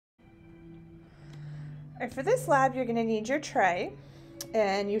right, for this lab, you're gonna need your tray,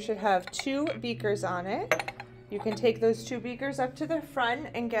 and you should have 2 beakers on it. You can take those 2 beakers up to the front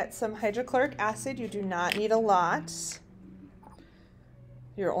and get some hydrochloric acid. You do not need a lot.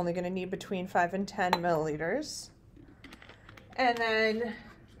 You're only gonna need between 5 and 10 milliliters. And then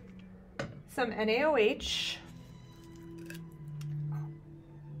some NaOH.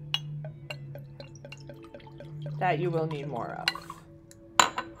 That you will need more of.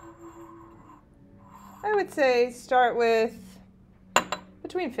 I would say start with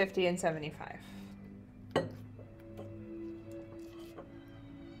between 50 and 75.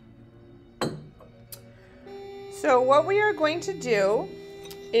 So what we are going to do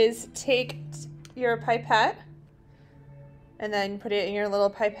is take your pipette and then put it in your little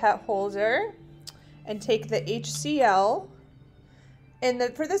pipette holder and take the HCl. And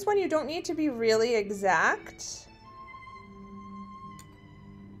for this one, you don't need to be really exact.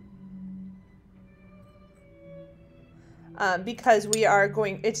 Because we are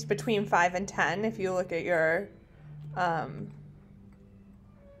going, it's between 5 and 10 if you look at your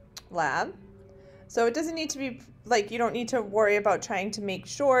lab. So it doesn't need to be, like, you don't need to worry about trying to make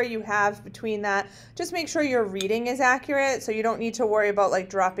sure you have between that. Just make sure your reading is accurate, so you don't need to worry about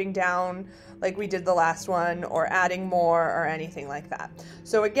like dropping down like we did the last one or adding more or anything like that.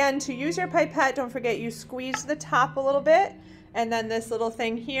 So again, to use your pipette, don't forget you squeeze the top a little bit, and then this little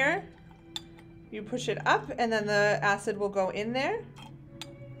thing here, you push it up and then the acid will go in there.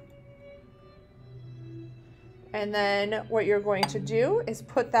 And then what you're going to do is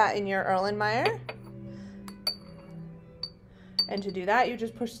put that in your Erlenmeyer. And to do that, you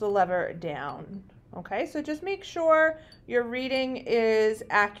just push the lever down. Okay, so just make sure your reading is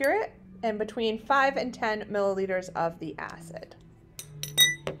accurate and between 5 and 10 milliliters of the acid.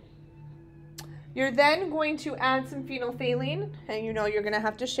 You're then going to add some phenolphthalein, and you know you're going to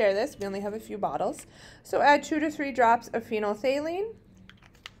have to share this. We only have a few bottles. So add 2 to 3 drops of phenolphthalein.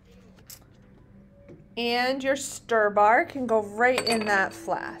 And your stir bar can go right in that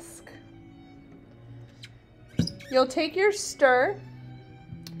flask. You'll take your stir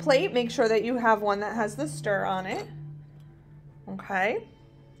plate, make sure that you have one that has the stir on it. Okay.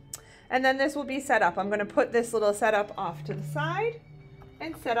 And then this will be set up. I'm going to put this little setup off to the side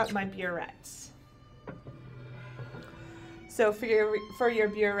and set up my burettes. So for your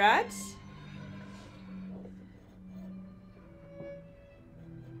burettes,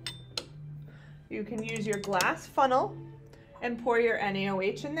 you can use your glass funnel and pour your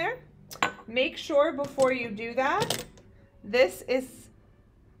NaOH in there. Make sure before you do that, this is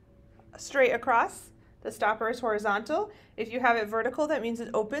straight across. The stopper is horizontal. If you have it vertical, that means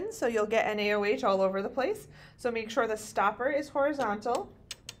it's open, so you'll get NaOH all over the place. So make sure the stopper is horizontal.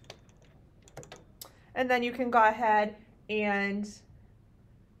 And then you can go ahead and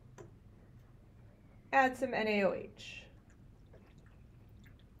add some NaOH.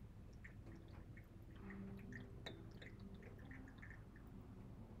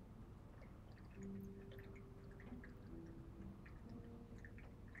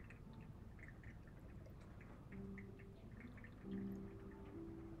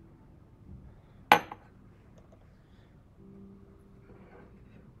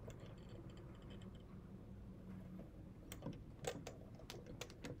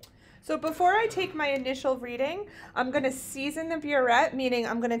 So before I take my initial reading, I'm going to season the burette, meaning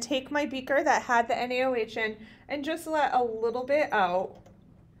I'm going to take my beaker that had the NaOH in and just let a little bit out,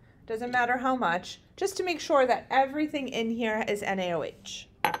 doesn't matter how much, just to make sure that everything in here is NaOH.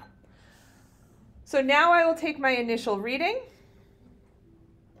 So now I will take my initial reading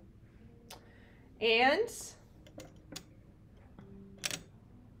and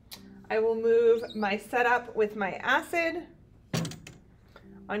I will move my setup with my acid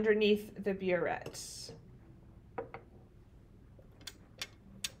underneath the burette.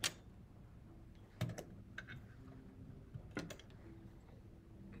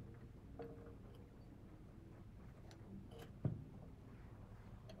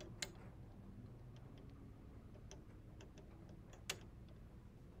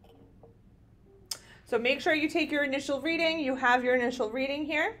 So make sure you take your initial reading. You have your initial reading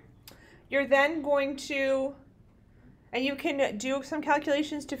here. You're then going to, and you can do some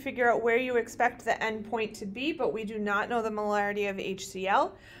calculations to figure out where you expect the end point to be, but we do not know the molarity of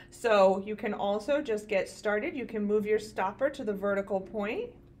HCl. So you can also just get started. You can move your stopper to the vertical point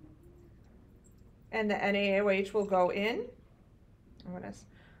and the NaOH will go in. I'm going to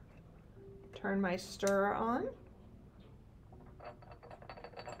turn my stirrer on.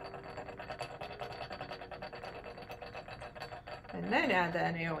 And then add the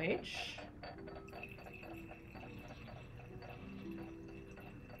NaOH.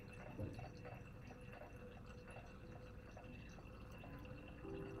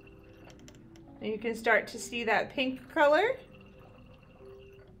 And you can start to see that pink color.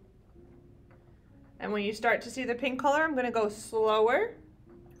 And when you start to see the pink color, I'm going to go slower.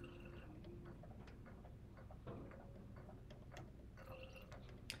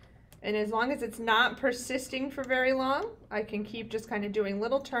 And as long as it's not persisting for very long, I can keep just kind of doing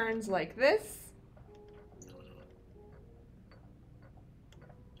little turns like this.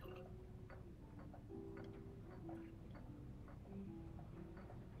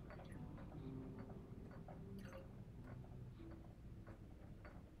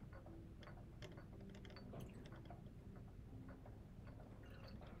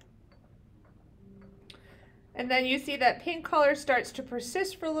 And then you see that pink color starts to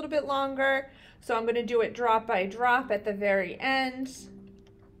persist for a little bit longer. So I'm going to do it drop by drop at the very end.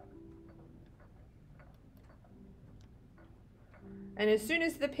 And as soon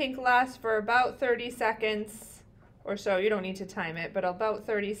as the pink lasts for about 30 seconds or so, you don't need to time it, but about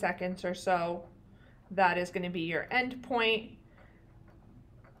 30 seconds or so, that is going to be your end point.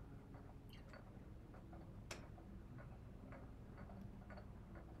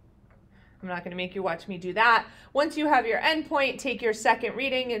 I'm not going to make you watch me do that. Once you have your end point, take your second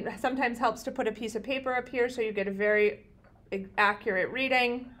reading. It sometimes helps to put a piece of paper up here so you get a very accurate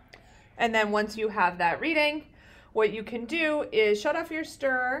reading. And then once you have that reading, what you can do is shut off your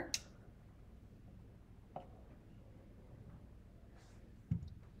stirrer.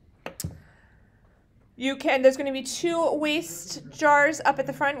 There's going to be 2 waste jars up at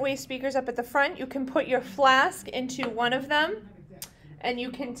the front, waste beakers up at the front. You can put your flask into one of them. And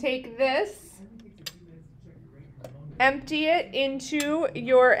you can take this, empty it into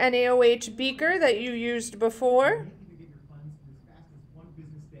your NaOH beaker that you used before,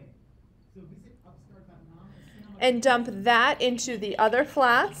 and dump that into the other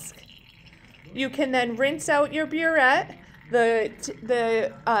flask. You can then rinse out your burette.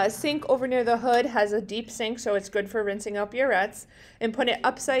 The sink over near the hood has a deep sink, so it's good for rinsing out burettes, and put it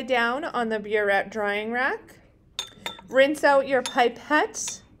upside down on the burette drying rack. Rinse out your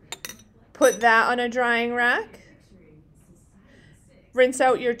pipette, put that on a drying rack. Rinse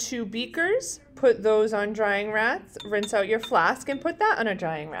out your 2 beakers, put those on drying racks. Rinse out your flask and put that on a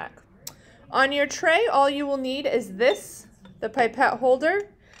drying rack. On your tray, all you will need is this, the pipette holder,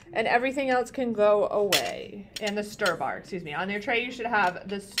 and everything else can go away. And the stir bar, excuse me. On your tray, you should have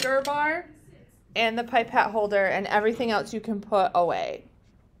the stir bar and the pipette holder, and everything else you can put away.